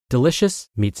Delicious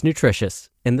meets nutritious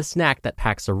in the snack that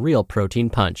packs a real protein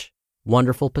punch.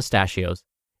 Wonderful Pistachios.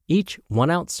 Each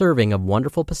 1-ounce serving of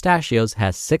Wonderful Pistachios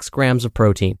has 6 grams of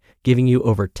protein, giving you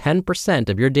over 10%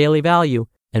 of your daily value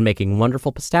and making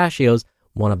Wonderful Pistachios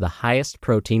one of the highest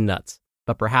protein nuts.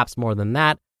 But perhaps more than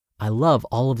that, I love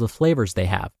all of the flavors they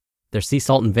have. Their sea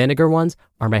salt and vinegar ones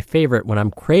are my favorite when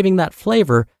I'm craving that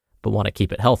flavor but want to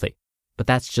keep it healthy. But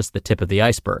that's just the tip of the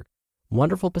iceberg.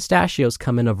 Wonderful Pistachios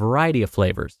come in a variety of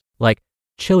flavors, like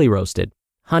chili roasted,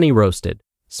 honey roasted,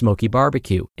 smoky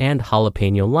barbecue, and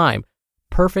jalapeno lime,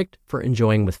 perfect for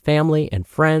enjoying with family and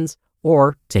friends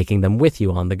or taking them with you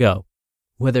on the go.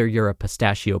 Whether you're a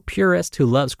pistachio purist who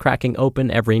loves cracking open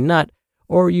every nut,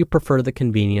 or you prefer the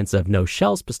convenience of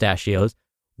no-shells pistachios,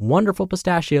 Wonderful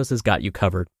Pistachios has got you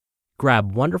covered.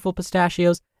 Grab Wonderful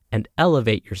Pistachios and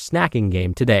elevate your snacking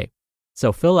game today.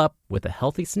 So fill up with a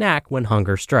healthy snack when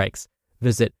hunger strikes.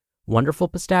 Visit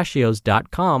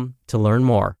wonderfulpistachios.com to learn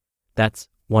more. That's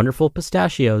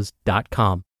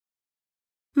wonderfulpistachios.com.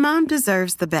 Mom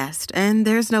deserves the best, and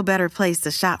there's no better place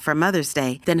to shop for Mother's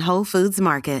Day than Whole Foods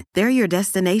Market. They're your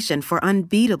destination for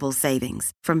unbeatable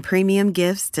savings, from premium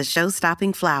gifts to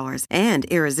show-stopping flowers and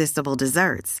irresistible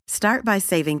desserts. Start by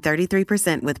saving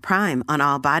 33% with Prime on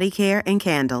all body care and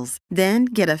candles. Then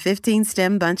get a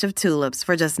 15-stem bunch of tulips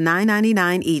for just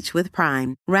 $9.99 each with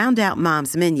Prime. Round out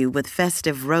Mom's menu with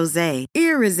festive rosé,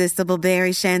 irresistible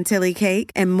berry chantilly cake,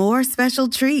 and more special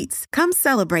treats. Come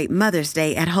celebrate Mother's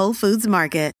Day at Whole Foods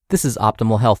Market. This is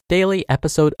Optimal Health Daily,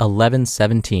 episode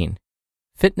 1117.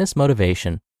 Fitness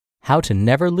Motivation: How to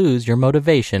Never Lose Your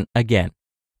Motivation Again.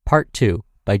 Part 2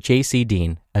 by JC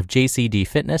Deen of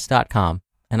JCDfitness.com.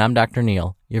 And I'm Dr.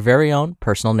 Neil, your very own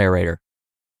personal narrator.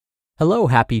 Hello,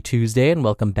 happy Tuesday, and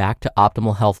welcome back to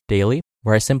Optimal Health Daily,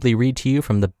 where I simply read to you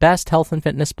from the best health and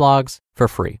fitness blogs for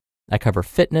free. I cover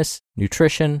fitness,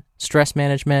 nutrition, stress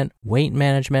management, weight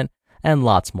management, and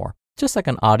lots more, just like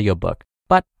an audiobook,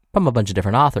 but from a bunch of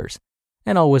different authors,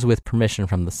 and always with permission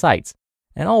from the sites,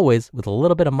 and always with a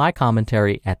little bit of my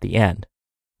commentary at the end.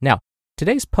 Now,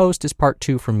 today's post is part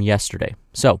 2 from yesterday,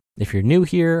 so if you're new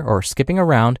here or skipping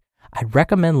around, I'd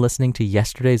recommend listening to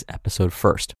yesterday's episode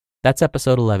first. That's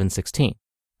episode 1116.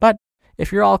 But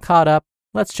if you're all caught up,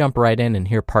 let's jump right in and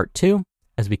hear part 2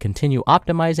 as we continue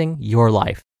optimizing your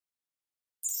life.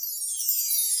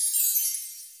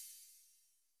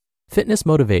 Fitness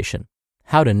Motivation: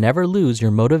 How to Never Lose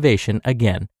Your Motivation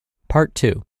Again, Part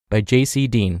 2 by JC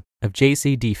Deen of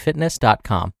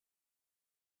JCDfitness.com.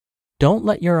 Don't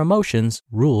let your emotions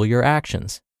rule your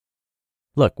actions.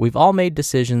 Look, we've all made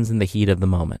decisions in the heat of the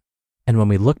moment, and when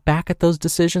we look back at those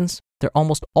decisions, they're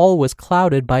almost always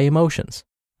clouded by emotions.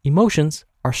 Emotions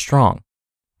are strong.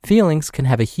 Feelings can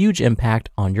have a huge impact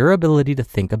on your ability to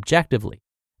think objectively,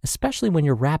 especially when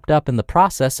you're wrapped up in the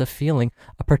process of feeling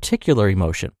a particular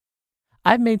emotion.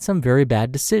 I've made some very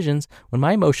bad decisions when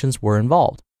my emotions were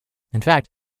involved. In fact,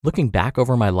 looking back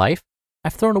over my life,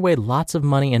 I've thrown away lots of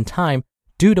money and time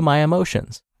due to my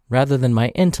emotions, rather than my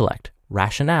intellect,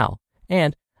 rationale,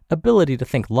 and ability to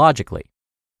think logically.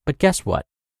 But guess what?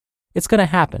 It's going to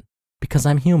happen because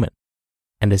I'm human.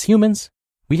 And as humans,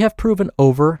 we have proven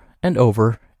over and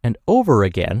over and over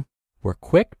again we're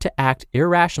quick to act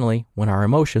irrationally when our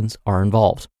emotions are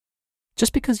involved.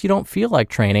 Just because you don't feel like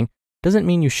training doesn't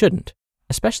mean you shouldn't,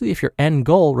 especially if your end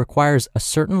goal requires a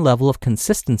certain level of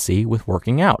consistency with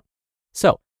working out.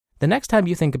 So, the next time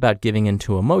you think about giving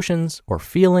into emotions or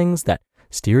feelings that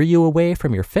steer you away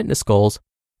from your fitness goals,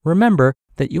 remember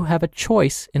that you have a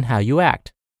choice in how you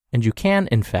act, and you can,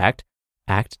 in fact,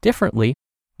 act differently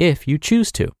if you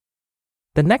choose to.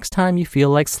 The next time you feel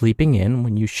like sleeping in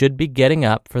when you should be getting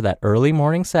up for that early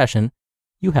morning session,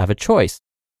 you have a choice.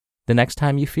 The next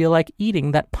time you feel like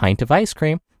eating that pint of ice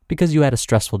cream because you had a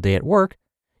stressful day at work,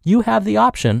 you have the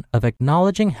option of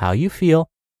acknowledging how you feel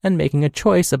and making a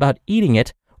choice about eating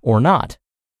it or not.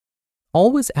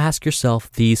 Always ask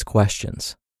yourself these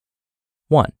questions.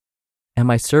 1.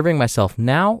 Am I serving myself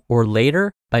now or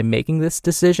later by making this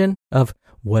decision of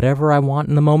whatever I want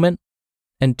in the moment?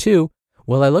 And 2,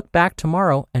 will I look back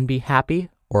tomorrow and be happy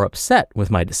or upset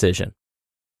with my decision?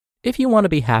 If you want to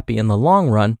be happy in the long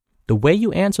run, the way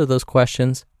you answer those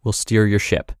questions will steer your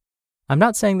ship. I'm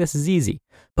not saying this is easy,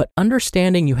 but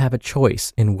understanding you have a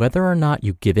choice in whether or not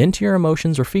you give in to your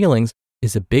emotions or feelings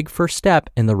is a big first step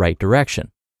in the right direction.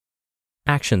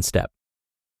 Action step.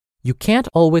 You can't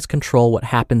always control what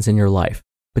happens in your life,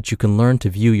 but you can learn to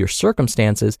view your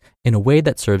circumstances in a way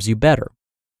that serves you better.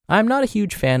 I'm not a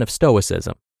huge fan of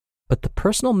Stoicism, but the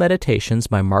Personal Meditations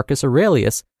by Marcus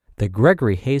Aurelius, the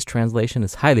Gregory Hayes translation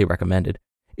is highly recommended,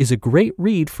 is a great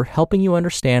read for helping you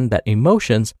understand that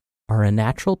emotions are a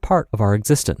natural part of our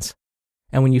existence.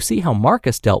 And when you see how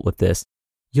Marcus dealt with this,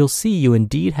 you'll see you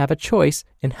indeed have a choice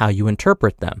in how you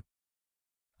interpret them.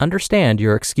 Understand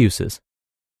your excuses.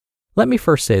 Let me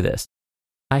first say this.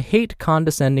 I hate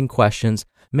condescending questions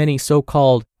many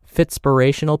so-called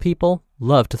Fitspirational people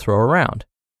love to throw around.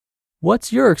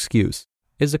 What's your excuse?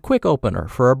 Is a quick opener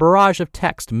for a barrage of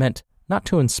text meant not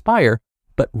to inspire,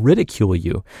 but ridicule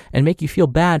you and make you feel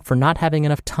bad for not having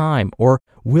enough time or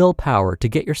willpower to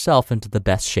get yourself into the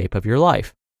best shape of your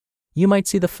life. You might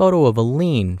see the photo of a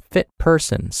lean, fit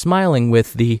person smiling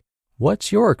with the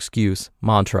 "What's your excuse?"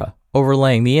 mantra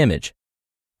overlaying the image.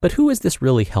 But who is this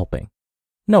really helping?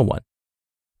 No one.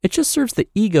 It just serves the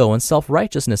ego and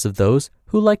self-righteousness of those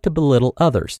who like to belittle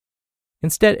others.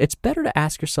 Instead, it's better to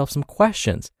ask yourself some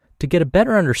questions to get a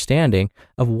better understanding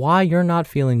of why you're not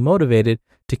feeling motivated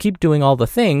to keep doing all the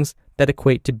things that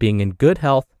equate to being in good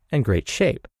health and great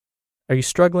shape. Are you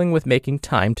struggling with making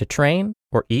time to train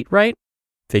or eat right?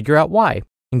 Figure out why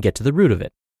and get to the root of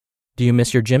it. Do you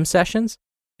miss your gym sessions?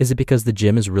 Is it because the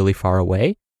gym is really far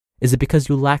away? Is it because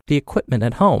you lack the equipment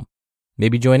at home?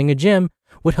 Maybe joining a gym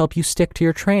would help you stick to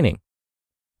your training.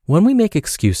 When we make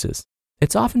excuses,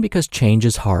 it's often because change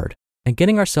is hard, and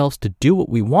getting ourselves to do what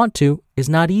we want to is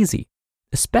not easy,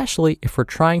 especially if we're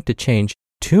trying to change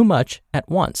too much at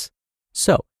once.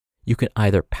 So, you can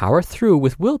either power through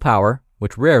with willpower,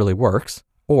 which rarely works,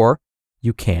 or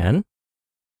you can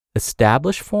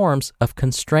establish forms of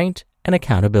constraint and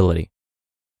accountability.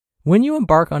 When you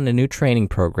embark on a new training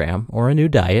program or a new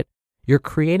diet, you're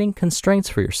creating constraints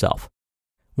for yourself.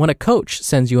 When a coach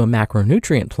sends you a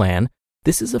macronutrient plan,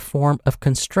 this is a form of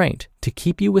constraint to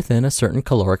keep you within a certain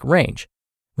caloric range.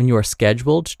 When you are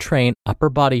scheduled to train upper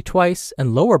body twice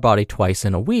and lower body twice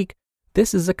in a week,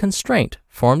 this is a constraint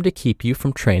formed to keep you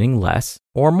from training less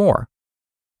or more.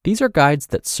 These are guides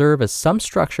that serve as some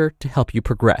structure to help you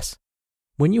progress.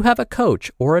 When you have a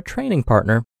coach or a training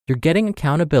partner, you're getting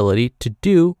accountability to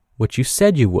do what you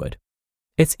said you would.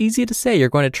 It's easy to say you're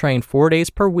going to train 4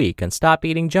 days per week and stop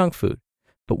eating junk food,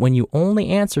 but when you only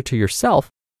answer to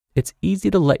yourself, it's easy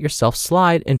to let yourself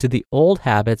slide into the old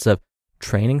habits of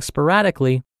training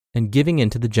sporadically and giving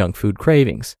into the junk food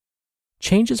cravings.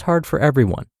 Change is hard for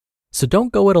everyone, so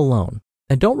don't go it alone,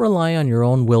 and don't rely on your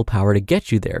own willpower to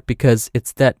get you there, because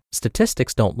it's that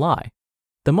statistics don't lie.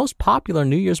 The most popular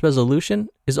New Year's resolution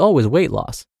is always weight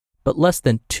loss, but less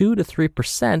than 2 to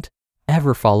 3%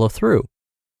 ever follow through.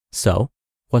 So,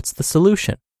 what's the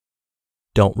solution?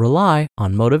 Don't rely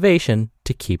on motivation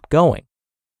to keep going.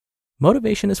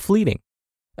 Motivation is fleeting.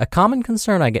 A common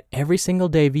concern I get every single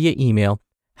day via email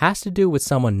has to do with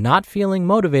someone not feeling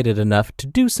motivated enough to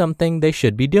do something they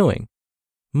should be doing.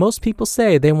 Most people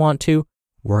say they want to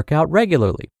work out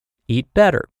regularly, eat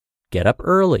better, get up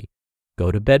early, go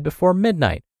to bed before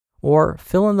midnight, or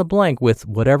fill in the blank with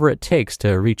whatever it takes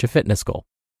to reach a fitness goal.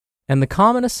 And the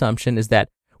common assumption is that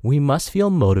we must feel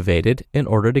motivated in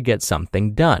order to get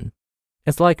something done.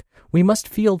 It's like we must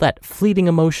feel that fleeting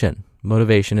emotion.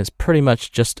 Motivation is pretty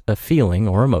much just a feeling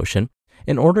or emotion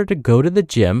in order to go to the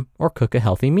gym or cook a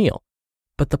healthy meal.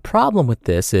 But the problem with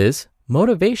this is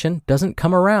motivation doesn't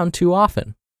come around too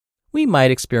often. We might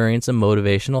experience a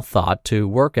motivational thought to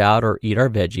work out or eat our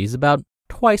veggies about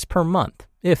twice per month,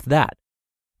 if that.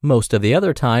 Most of the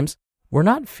other times, we're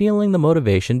not feeling the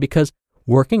motivation because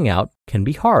working out can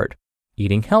be hard.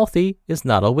 Eating healthy is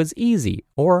not always easy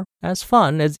or as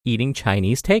fun as eating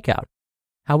Chinese takeout.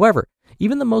 However,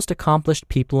 even the most accomplished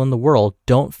people in the world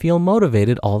don't feel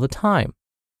motivated all the time.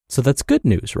 So that's good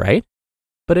news, right?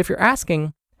 But if you're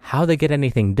asking how they get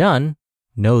anything done,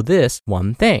 know this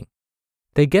one thing.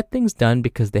 They get things done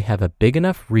because they have a big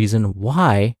enough reason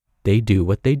why they do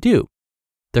what they do.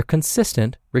 They're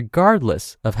consistent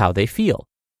regardless of how they feel.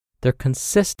 They're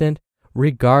consistent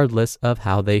regardless of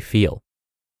how they feel.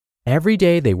 Every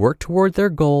day they work toward their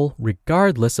goal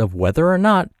regardless of whether or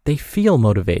not they feel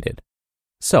motivated.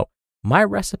 So, my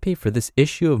recipe for this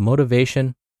issue of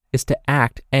motivation is to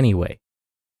act anyway.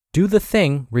 Do the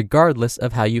thing regardless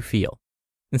of how you feel.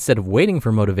 Instead of waiting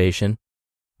for motivation,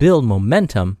 build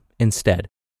momentum instead.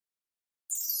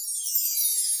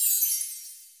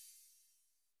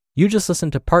 You just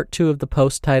listened to part 2 of the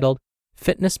post titled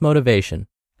Fitness Motivation: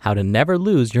 How to Never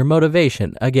Lose Your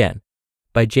Motivation Again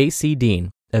by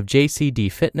Deen of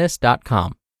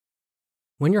JCDfitness.com.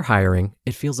 When you're hiring,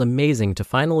 it feels amazing to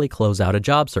finally close out a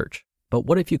job search. But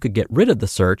what if you could get rid of the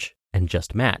search and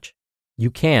just match?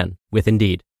 You can with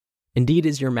Indeed. Indeed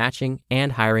is your matching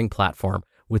and hiring platform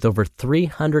with over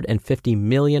 350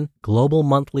 million global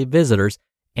monthly visitors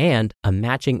and a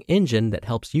matching engine that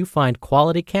helps you find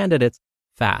quality candidates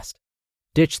fast.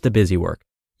 Ditch the busy work.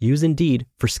 Use Indeed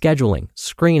for scheduling,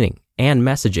 screening, and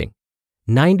messaging.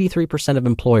 93% of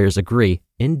employers agree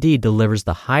Indeed delivers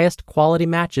the highest quality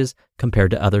matches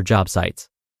compared to other job sites.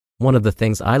 One of the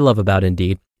things I love about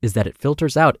Indeed is that it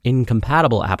filters out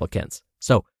incompatible applicants.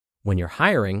 So when you're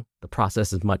hiring, the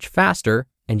process is much faster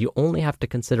and you only have to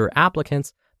consider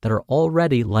applicants that are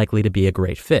already likely to be a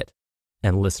great fit.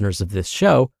 And listeners of this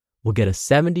show will get a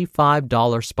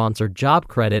 $75 sponsored job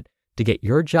credit to get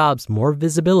your jobs more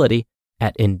visibility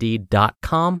at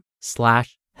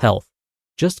Indeed.com/health.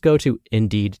 Just go to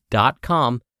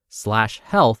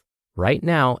Indeed.com/health right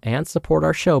now and support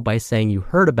our show by saying you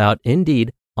heard about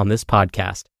Indeed on this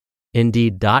podcast.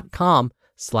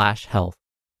 Indeed.com/health.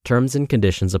 Terms and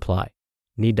conditions apply.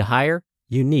 Need to hire?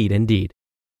 You need Indeed.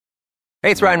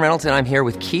 Hey, it's Ryan Reynolds, and I'm here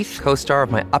with Keith, co-star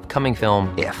of my upcoming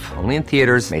film, If, only in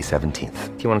theaters May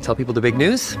 17th. Do you want to tell people the big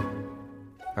news?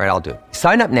 All right, I'll do it.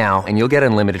 Sign up now and you'll get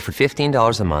unlimited for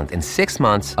 $15 a month and 6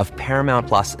 months of Paramount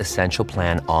Plus Essential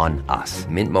Plan on us.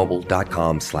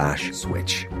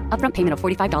 MintMobile.com/switch. Upfront payment of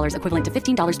 $45 equivalent to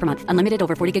 $15 per month. Unlimited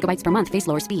over 40 gigabytes per month. Face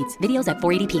lower speeds. Videos at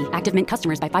 480p. Active Mint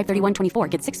customers by 531.24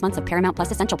 get 6 months of Paramount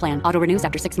Plus Essential Plan. Auto renews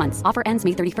after 6 months. Offer ends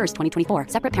May 31st, 2024.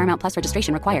 Separate Paramount Plus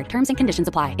registration required. Terms and conditions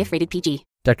apply if rated PG.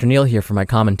 Dr. Neal here for my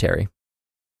commentary.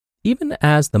 Even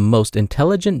as the most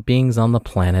intelligent beings on the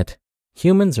planet,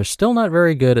 humans are still not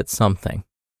very good at something: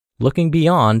 looking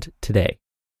beyond today.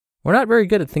 We're not very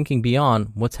good at thinking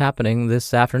beyond what's happening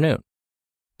this afternoon.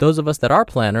 Those of us that are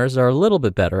planners are a little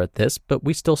bit better at this, but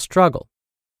we still struggle.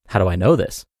 How do I know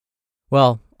this?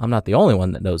 Well, I'm not the only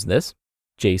one that knows this.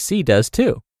 JC does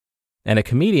too. And a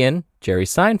comedian, Jerry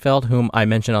Seinfeld, whom I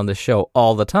mention on this show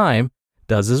all the time,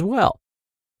 does as well.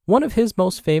 One of his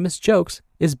most famous jokes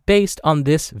is based on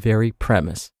this very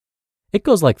premise. It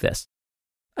goes like this: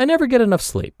 I never get enough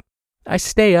sleep. I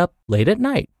stay up late at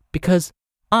night because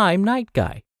I'm night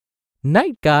guy.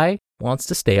 Night guy wants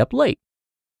to stay up late.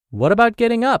 What about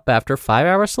getting up after 5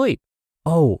 hours sleep?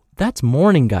 Oh, that's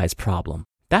morning guy's problem.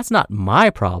 That's not my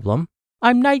problem.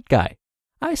 I'm night guy.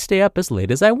 I stay up as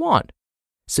late as I want.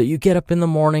 So you get up in the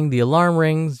morning, the alarm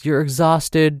rings, you're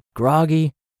exhausted,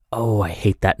 groggy. Oh, I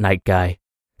hate that night guy.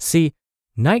 See,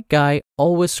 night guy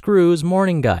always screws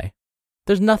morning guy.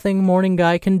 There's nothing morning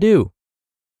guy can do.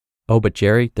 Oh, but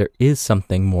Jerry, there is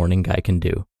something morning guy can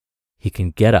do. He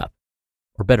can get up.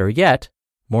 Or better yet,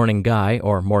 morning guy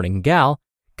or morning gal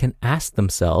can ask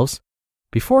themselves,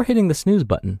 before hitting the snooze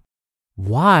button,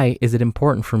 why is it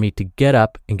important for me to get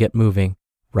up and get moving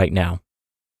right now?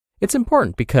 It's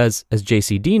important because, as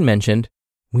JCD mentioned,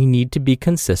 we need to be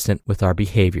consistent with our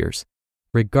behaviors,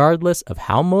 regardless of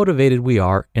how motivated we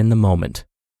are in the moment.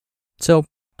 So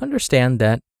understand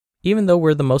that even though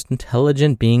we're the most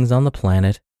intelligent beings on the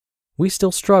planet, we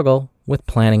still struggle with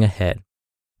planning ahead.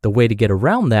 The way to get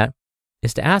around that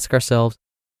is to ask ourselves,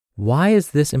 why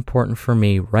is this important for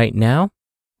me right now?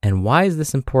 And why is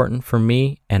this important for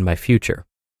me and my future?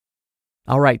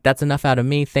 All right, that's enough out of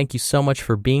me. Thank you so much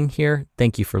for being here.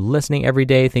 Thank you for listening every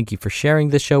day. Thank you for sharing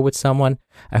this show with someone.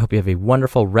 I hope you have a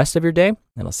wonderful rest of your day,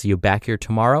 and I'll see you back here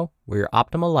tomorrow where your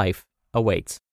optimal life awaits.